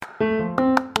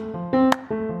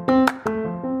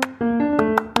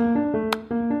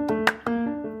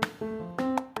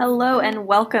and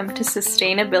welcome to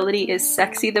Sustainability is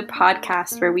Sexy, the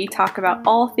podcast where we talk about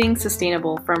all things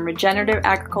sustainable, from regenerative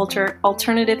agriculture,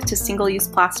 alternatives to single-use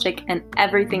plastic, and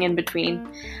everything in between.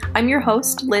 I'm your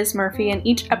host, Liz Murphy, and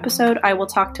each episode I will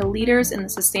talk to leaders in the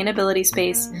sustainability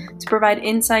space to provide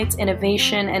insights,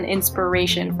 innovation, and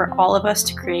inspiration for all of us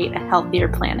to create a healthier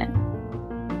planet.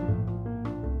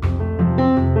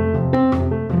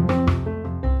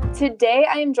 Today,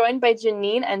 I am joined by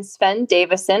Janine and Sven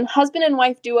Davison, husband and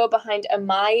wife duo behind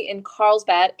Amai in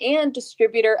Carlsbad and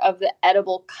distributor of the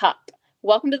edible cup.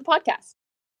 Welcome to the podcast.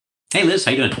 Hey, Liz,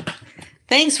 how you doing?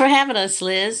 Thanks for having us,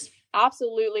 Liz.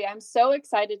 Absolutely. I'm so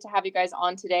excited to have you guys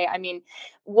on today. I mean,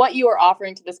 what you are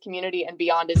offering to this community and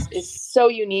beyond is so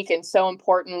unique and so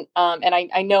important. And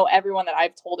I know everyone that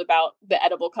I've told about the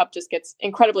edible cup just gets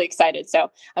incredibly excited.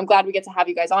 So I'm glad we get to have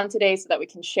you guys on today so that we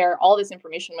can share all this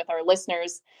information with our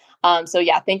listeners.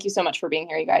 Thank you so much for being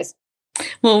here, you guys.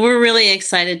 Well, we're really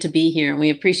excited to be here, and we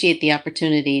appreciate the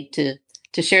opportunity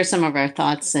to share some of our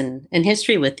thoughts and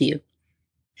history with you.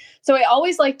 So I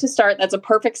always like to start, that's a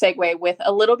perfect segue, with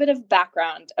a little bit of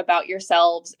background about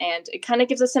yourselves, and it kind of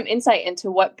gives us some insight into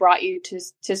what brought you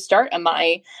to start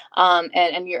Amai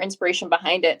and your inspiration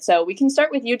behind it. So we can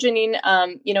start with you, Janine.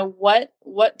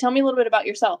 Tell me a little bit about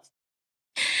yourself.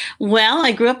 Well,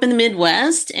 I grew up in the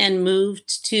Midwest and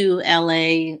moved to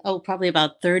LA, probably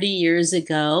about 30 years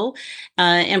ago,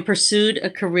 and pursued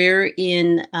a career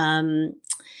in the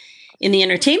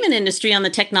entertainment industry on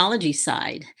the technology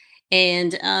side.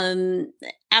 And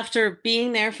after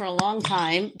being there for a long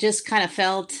time, just kind of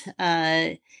felt,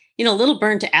 a little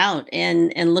burnt out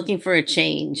and looking for a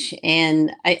change.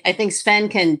 And I think Sven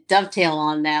can dovetail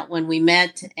on that when we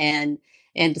met and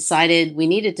decided we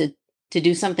needed to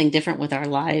do something different with our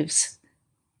lives.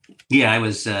 Yeah, I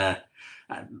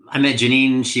met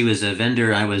Janine. She was a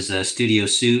vendor. I was a studio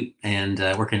suit and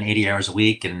working 80 hours a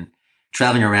week and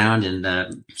traveling around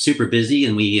and super busy.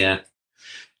 And we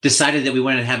decided that we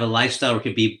wanted to have a lifestyle where we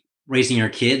could be raising our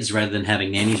kids rather than having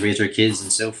nannies raise our kids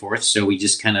and so forth. So we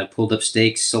just kind of pulled up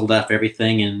stakes, sold off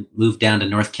everything, and moved down to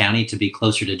North County to be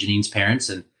closer to Janine's parents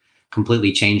and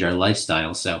completely change our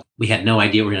lifestyle. So we had no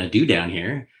idea what we were going to do down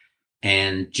here.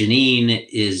 And Janine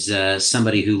is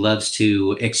somebody who loves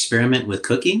to experiment with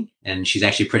cooking, and she's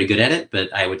actually pretty good at it,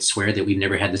 but I would swear that we've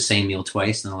never had the same meal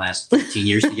twice in the last 15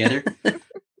 years together.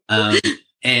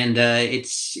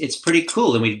 It's pretty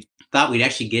cool. And we thought we'd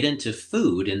actually get into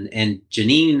food. And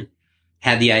Janine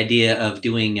had the idea of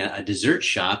doing a dessert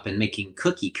shop and making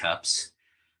cookie cups.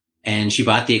 And she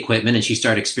bought the equipment and she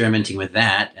started experimenting with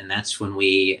that. And that's when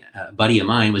a buddy of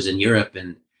mine was in Europe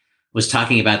and was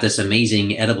talking about this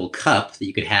amazing edible cup that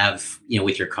you could have,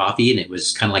 with your coffee. And it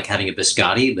was kind of like having a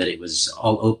biscotti, but it was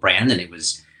all oat bran and it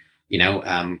was,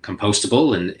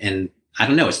 compostable. And I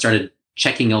don't know, it started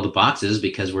checking all the boxes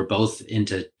because we're both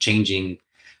into changing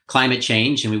climate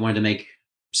change and we wanted to make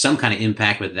some kind of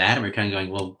impact with that. And we're kind of going,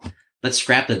 well, let's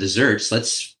scrap the desserts.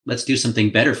 Let's do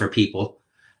something better for people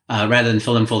rather than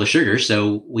fill them full of sugar.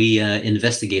 So we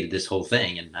investigated this whole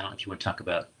thing. And I don't know if you want to talk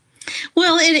about.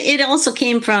 Well, it also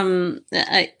came from,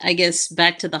 I guess,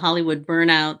 back to the Hollywood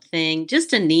burnout thing,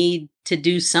 just a need to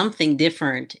do something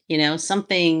different,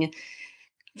 something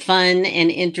fun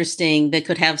and interesting that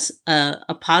could have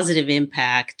a positive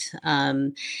impact.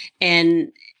 And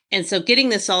so getting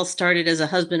this all started as a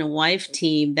husband and wife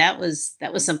team, that was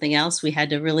something else we had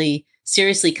to really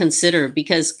seriously consider,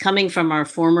 because coming from our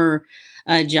former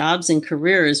jobs and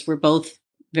careers, we're both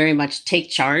very much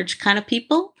take charge kind of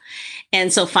people.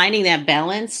 And so finding that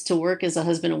balance to work as a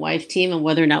husband and wife team and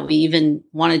whether or not we even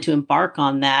wanted to embark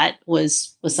on that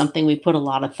was something we put a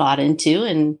lot of thought into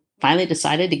and finally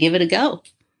decided to give it a go.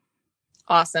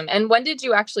 Awesome. And when did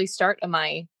you actually start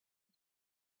Amai?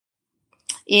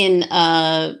 In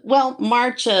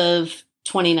March of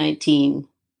 2019.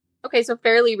 Okay, so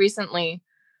fairly recently.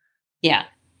 Yeah.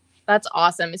 That's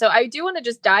awesome. So I do want to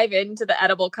just dive into the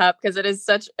edible cup because it is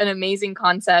such an amazing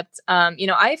concept.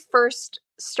 I first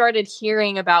started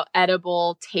hearing about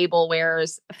edible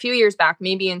tablewares a few years back,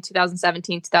 maybe in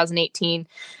 2017, 2018,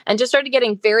 and just started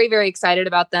getting very, very excited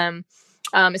about them.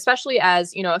 Especially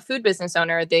as, a food business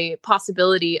owner, the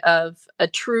possibility of a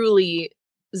truly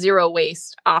zero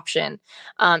waste option.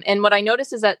 And what I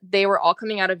noticed is that they were all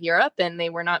coming out of Europe and they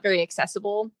were not very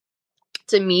accessible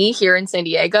to me here in San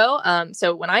Diego.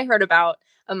 So when I heard about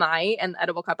Amai and the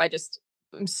edible cup,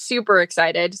 I'm super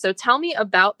excited. So tell me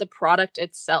about the product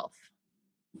itself.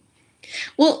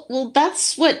 Well,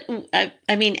 that's what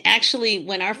I mean. Actually,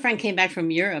 when our friend came back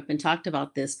from Europe and talked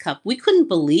about this cup, we couldn't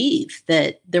believe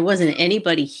that there wasn't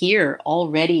anybody here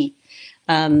already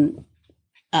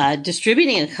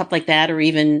distributing a cup like that, or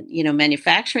even,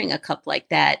 manufacturing a cup like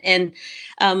that. And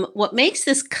what makes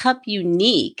this cup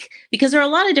unique, because there are a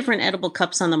lot of different edible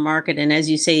cups on the market, and as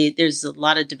you say, there's a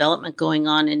lot of development going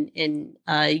on in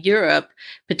Europe,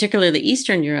 particularly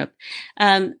Eastern Europe.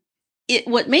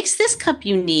 What makes this cup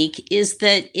unique is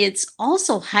that it's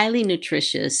also highly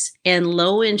nutritious and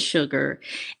low in sugar,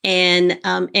 and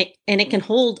it can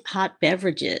hold hot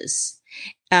beverages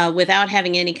without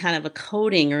having any kind of a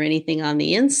coating or anything on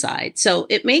the inside. So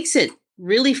it makes it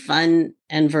really fun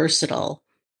and versatile.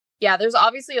 Yeah, there's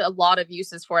obviously a lot of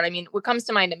uses for it. I mean, what comes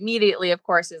to mind immediately, of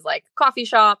course, is like coffee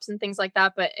shops and things like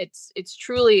that. But it's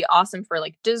truly awesome for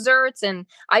like desserts. And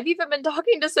I've even been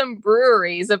talking to some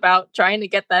breweries about trying to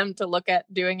get them to look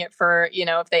at doing it for,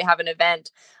 if they have an event,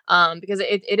 because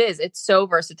it's so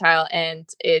versatile, and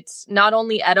it's not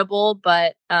only edible,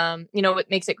 but what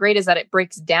makes it great is that it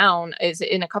breaks down is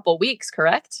in a couple weeks,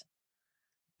 correct?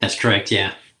 That's correct.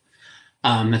 Yeah.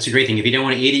 That's a great thing. If you don't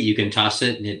want to eat it, you can toss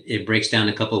it, and it breaks down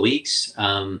in a couple of weeks.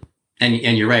 And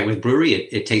you're right, with brewery,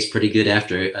 it tastes pretty good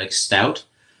after a stout,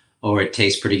 or it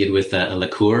tastes pretty good with a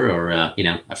liqueur, or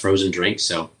a frozen drink.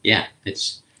 So yeah,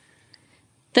 that's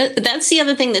the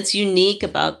other thing that's unique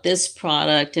about this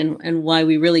product, and why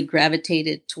we really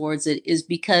gravitated towards it, is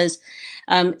because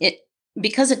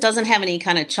it doesn't have any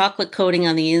kind of chocolate coating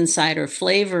on the inside or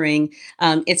flavoring.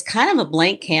 It's kind of a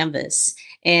blank canvas,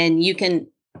 and you can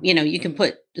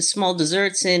put small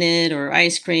desserts in it, or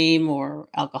ice cream, or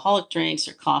alcoholic drinks,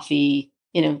 or coffee,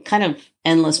 kind of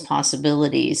endless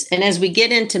possibilities. And as we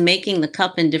get into making the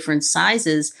cup in different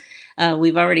sizes,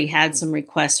 we've already had some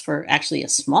requests for actually a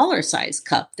smaller size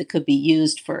cup that could be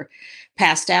used for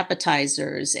past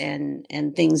appetizers and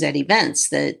things at events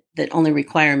that only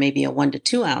require maybe a 1 to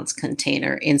 2 ounce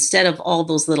container, instead of all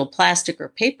those little plastic or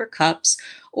paper cups,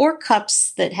 or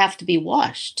cups that have to be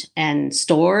washed and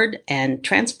stored and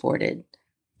transported.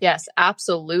 Yes,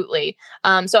 absolutely.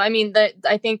 So I mean,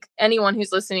 I think anyone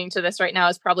who's listening to this right now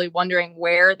is probably wondering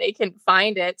where they can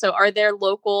find it. So are there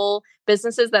local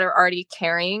businesses that are already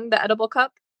carrying the edible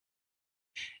cup?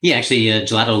 Yeah, actually,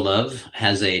 Gelato Love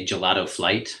has a gelato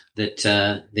flight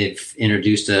that they've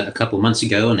introduced a couple months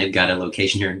ago, and they've got a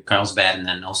location here in Carlsbad, and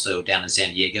then also down in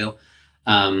San Diego.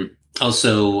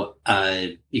 Also,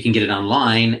 you can get it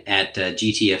online at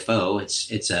GTFO.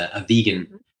 It's a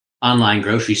vegan online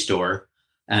grocery store,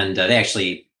 and they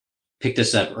actually picked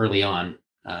us up early on.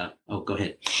 Go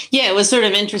ahead. Yeah, it was sort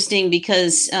of interesting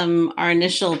because our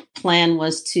initial plan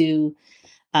was to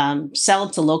sell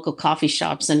to local coffee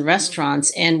shops and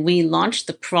restaurants, and we launched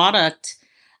the product.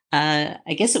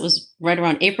 I guess it was right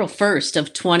around April 1st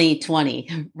of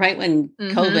 2020, right when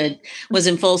COVID was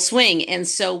in full swing. And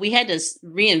so we had to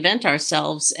reinvent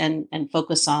ourselves and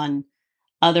focus on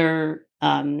other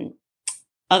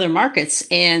markets.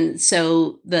 And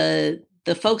so the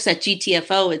folks at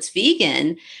GTFO, it's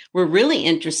vegan, were really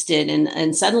interested,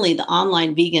 and suddenly the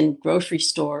online vegan grocery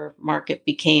store market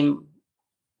became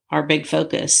our big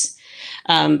focus.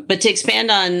 But to expand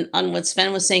on what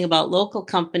Sven was saying about local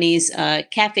companies,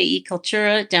 Cafe e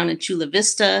Cultura down in Chula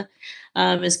Vista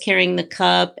is carrying the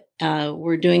cup.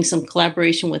 We're doing some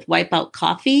collaboration with Wipeout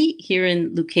Coffee here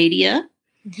in Leucadia.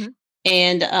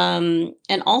 And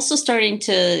also starting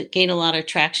to gain a lot of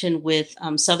traction with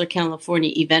Southern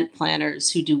California event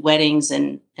planners who do weddings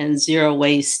and zero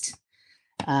waste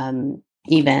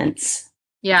events.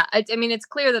 Yeah, I mean, it's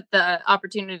clear that the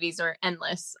opportunities are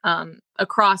endless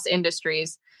across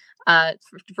industries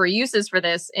for uses for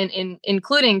this,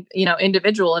 including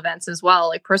individual events as well,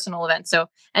 like personal events. So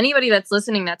anybody that's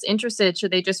listening that's interested, should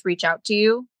they just reach out to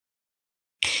you?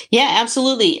 Yeah,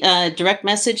 absolutely. Direct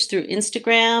message through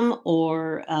Instagram,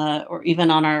 or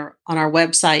even on our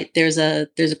website. There's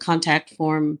a contact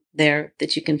form there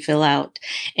that you can fill out,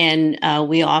 and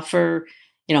we offer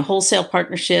wholesale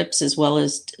partnerships as well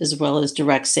as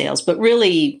direct sales. But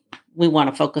really, we want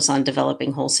to focus on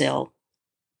developing wholesale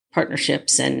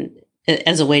partnerships, and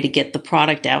as a way to get the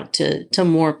product out to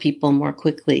more people more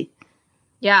quickly.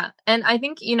 Yeah. And I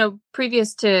think,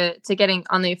 previous to getting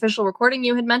on the official recording,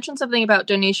 you had mentioned something about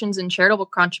donations and charitable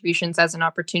contributions as an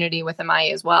opportunity with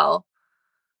Amai as well.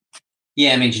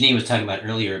 Yeah, I mean, Janine was talking about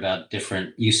earlier about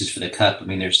different uses for the cup. I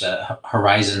mean, there's a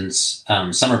Horizons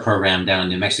summer program down in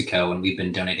New Mexico, and we've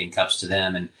been donating cups to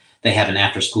them. And they have an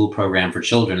after-school program for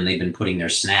children, and they've been putting their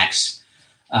snacks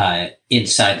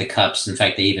inside the cups. In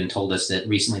fact, they even told us that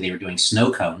recently they were doing snow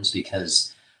cones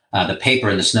because the paper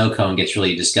in the snow cone gets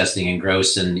really disgusting and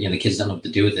gross, and the kids don't know what to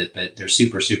do with it. But they're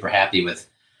super, super happy with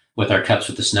our cups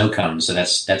with the snow cones. So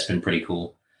that's been pretty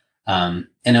cool. And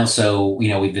also,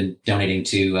 we've been donating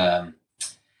to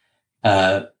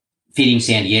feeding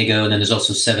San Diego, and then there's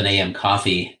also 7 a.m.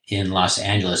 coffee in Los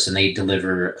Angeles, and they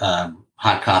deliver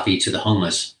hot coffee to the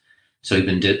homeless. So we've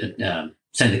been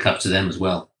sending the cups to them as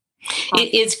well.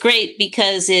 It's great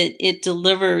because it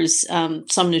delivers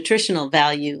some nutritional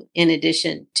value in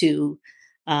addition to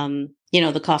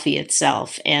the coffee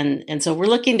itself, and so we're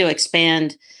looking to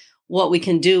expand what we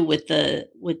can do with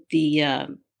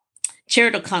the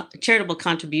charitable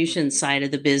contribution side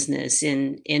of the business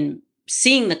in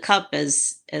seeing the cup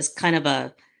as kind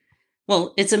of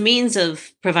it's a means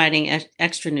of providing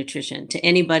extra nutrition to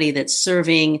anybody that's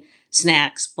serving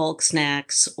snacks, bulk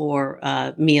snacks, or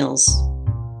meals.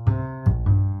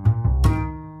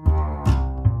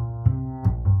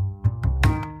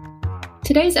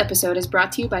 Today's episode is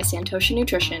brought to you by Santosha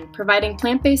Nutrition, providing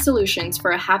plant-based solutions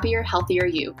for a happier, healthier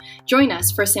you. Join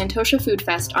us for Santosha Food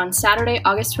Fest on Saturday,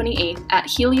 August 28th at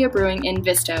Helia Brewing in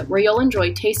Vista, where you'll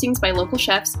enjoy tastings by local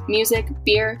chefs, music,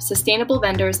 beer, sustainable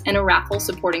vendors, and a raffle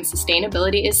supporting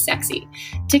sustainability is sexy.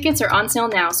 Tickets are on sale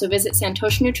now, so visit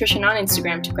Santosha Nutrition on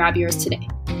Instagram to grab yours today.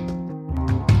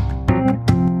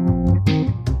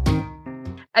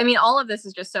 I mean, all of this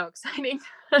is just so exciting,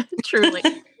 truly.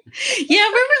 Yeah,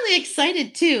 we're really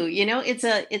excited too.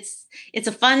 It's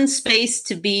a fun space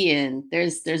to be in.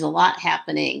 There's a lot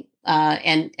happening,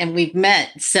 and we've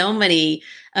met so many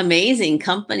amazing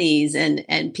companies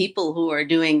and people who are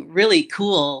doing really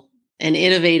cool and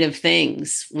innovative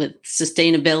things with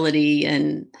sustainability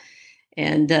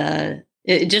and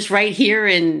just right here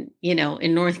in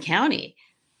North County.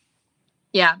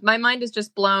 Yeah, my mind is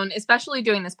just blown, especially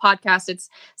doing this podcast. It's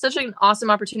such an awesome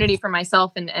opportunity for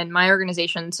myself and my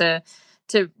organization to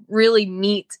really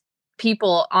meet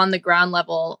people on the ground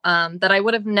level that I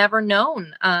would have never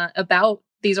known about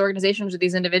these organizations or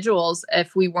these individuals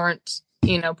if we weren't,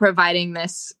 providing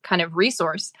this kind of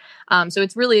resource. So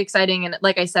it's really exciting. And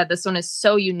like I said, this one is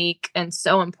so unique and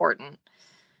so important.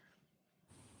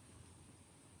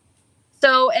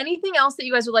 So anything else that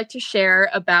you guys would like to share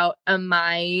about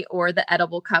Amai or the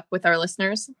edible cup with our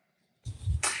listeners?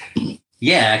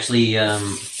 Yeah, actually,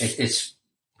 it's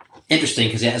interesting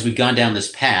because as we've gone down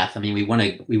this path, I mean, we want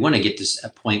to get to a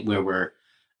point where we're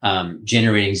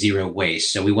generating zero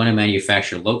waste. So we want to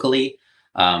manufacture locally.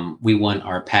 We want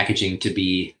our packaging to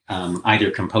be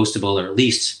either compostable or at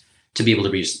least to be able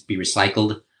to be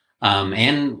recycled.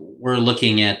 And we're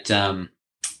looking at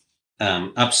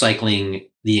upcycling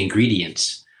the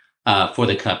ingredients for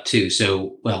the cup too.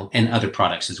 So, and other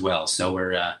products as well. So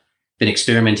we're been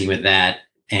experimenting with that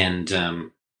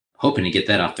and hoping to get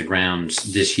that off the ground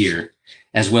this year,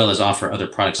 as well as offer other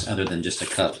products other than just a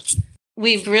cup.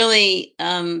 We've really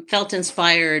felt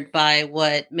inspired by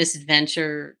what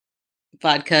Misadventure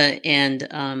Vodka and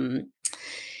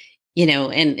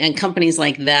and companies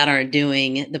like that are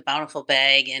doing, the Bountiful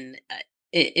Bag, and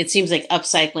it seems like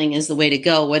upcycling is the way to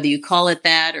go, whether you call it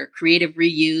that or creative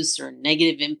reuse or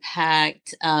negative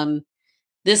impact.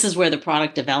 This is where the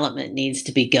product development needs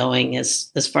to be going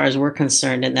as far as we're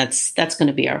concerned. And that's going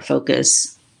to be our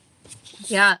focus.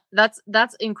 Yeah,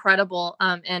 that's incredible.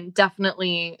 And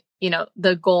definitely,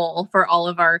 the goal for all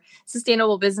of our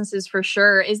sustainable businesses for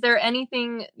sure. Is there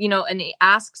anything, any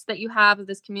asks that you have of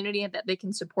this community that they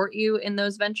can support you in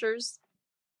those ventures?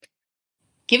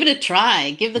 Give it a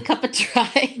try. Give the cup a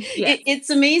try. Yes. It's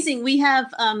amazing. We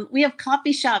have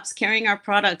coffee shops carrying our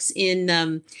products in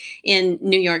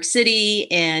New York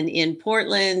City and in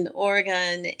Portland,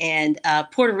 Oregon, and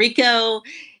Puerto Rico,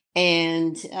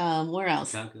 and where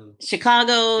else?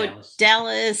 Chicago,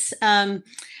 Dallas.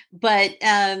 But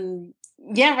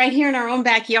right here in our own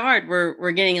backyard,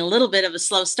 we're getting a little bit of a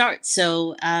slow start.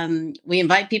 So we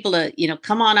invite people to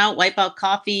come on out, Wipe Out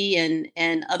Coffee,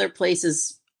 and other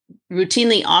places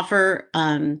routinely offer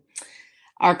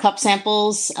our cup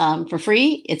samples for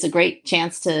free. It's a great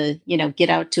chance to get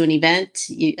out to an event.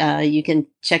 You can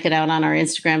check it out on our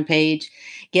Instagram page.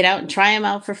 Get out and try them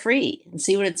out for free and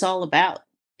see what it's all about.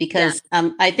 Because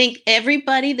I think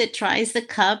everybody that tries the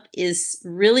cup is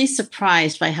really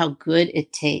surprised by how good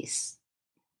it tastes.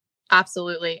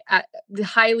 Absolutely. I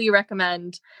highly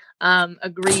recommend.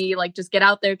 Agree, just get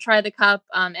out there, try the cup.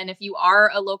 And if you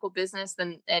are a local business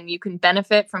and you can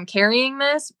benefit from carrying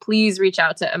this, please reach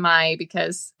out to Amai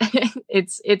because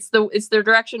it's the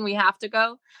direction we have to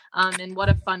go. And what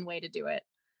a fun way to do it.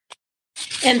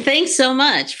 And thanks so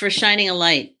much for shining a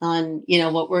light on,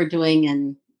 what we're doing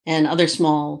and other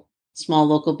small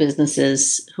local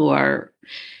businesses who are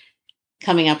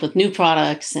coming up with new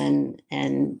products and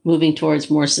moving towards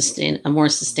a more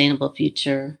sustainable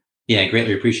future. Yeah, I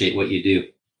greatly appreciate what you do.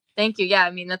 Thank you. Yeah,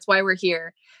 I mean, that's why we're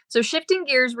here. So shifting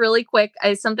gears really quick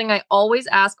is something I always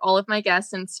ask all of my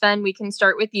guests. And Sven, we can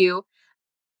start with you.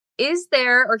 is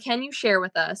there, or can you share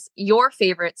with us your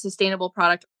favorite sustainable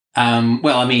product?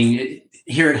 Well, I mean,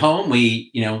 here at home,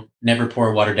 we, never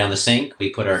pour water down the sink.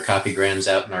 We put our coffee grounds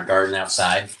out in our garden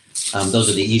outside. Those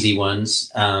are the easy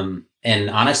ones. And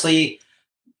honestly,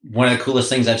 one of the coolest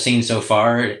things I've seen so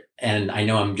far, and I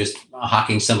know I'm just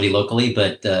hawking somebody locally,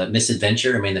 but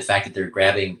Misadventure, I mean, the fact that they're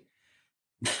grabbing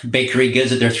bakery goods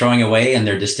that they're throwing away and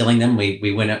they're distilling them.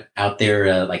 We went out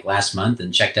there like last month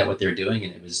and checked out what they're doing,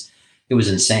 and it was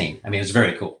insane. I mean, it was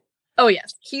very cool. Oh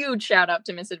yes, huge shout out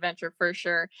to Misadventure for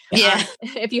sure. Yeah.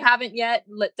 If you haven't yet,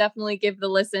 definitely give the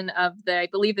listen of I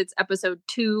believe it's episode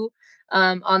 2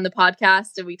 on the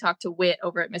podcast, and we talked to Whit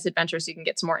over at Misadventure, so you can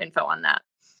get some more info on that.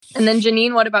 And then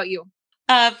Janine, what about you?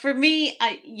 For me,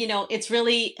 it's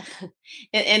really,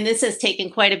 and this has taken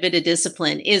quite a bit of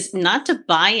discipline, is not to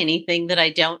buy anything that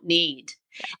I don't need.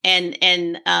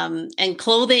 And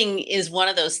clothing is one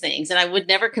of those things. And I would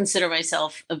never consider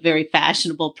myself a very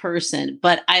fashionable person,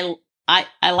 but I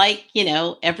like,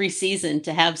 every season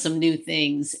to have some new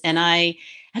things. And I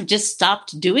have just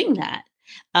stopped doing that.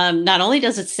 Not only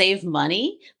does it save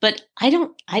money, but I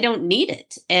don't need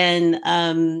it. And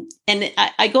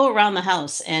I go around the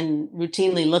house and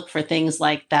routinely look for things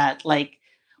like that. Like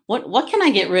what can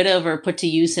I get rid of or put to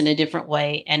use in a different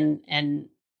way and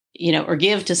or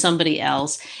give to somebody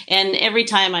else. And every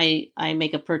time I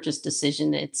make a purchase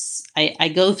decision, I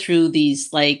go through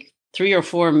these like 3 or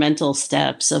 4 mental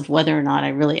steps of whether or not I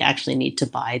really actually need to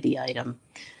buy the item.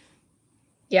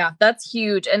 Yeah, that's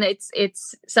huge. And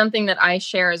it's something that I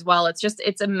share as well.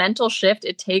 It's a mental shift.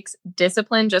 It takes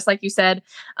discipline, just like you said.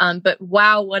 But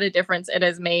wow, what a difference it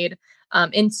has made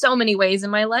in so many ways in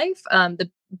my life. The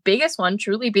biggest one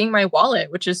truly being my wallet,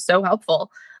 which is so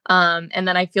helpful. And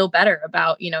then I feel better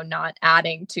about, not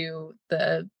adding to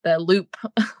the loop,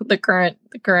 the current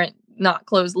not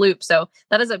closed loop. So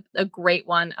that is a great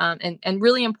one. And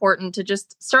really important to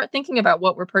just start thinking about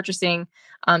what we're purchasing.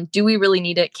 Do we really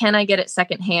need it? Can I get it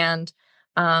secondhand?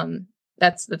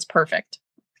 That's perfect.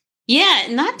 Yeah.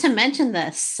 Not to mention the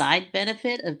side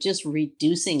benefit of just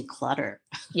reducing clutter.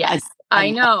 Yes, I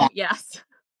know. That. Yes.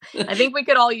 I think we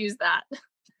could all use that.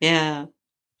 Yeah.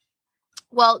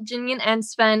 Well, Janine and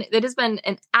Sven, it has been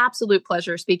an absolute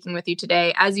pleasure speaking with you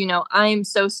today. As you know, I'm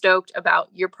so stoked about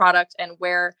your product and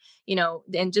where,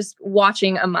 and just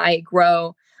watching Amai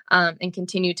grow and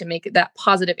continue to make that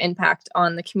positive impact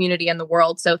on the community and the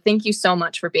world. So thank you so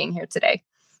much for being here today.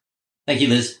 Thank you,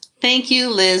 Liz. Thank you,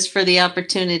 Liz, for the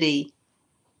opportunity.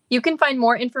 You can find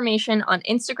more information on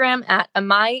Instagram at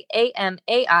amai.earth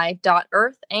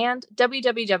and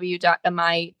www.amai.earth.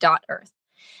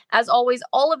 As always,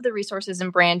 all of the resources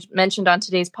and brands mentioned on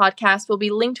today's podcast will be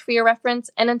linked for your reference.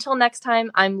 And until next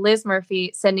time, I'm Liz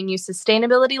Murphy, sending you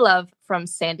sustainability love from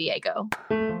San Diego.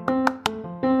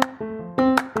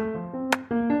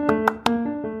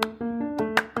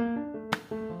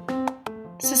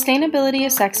 Sustainability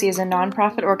is Sexy is a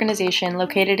nonprofit organization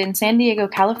located in San Diego,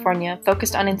 California,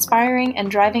 focused on inspiring and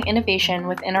driving innovation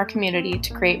within our community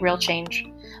to create real change.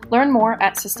 Learn more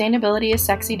at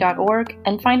sustainabilityissexy.org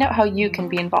and find out how you can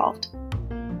be involved.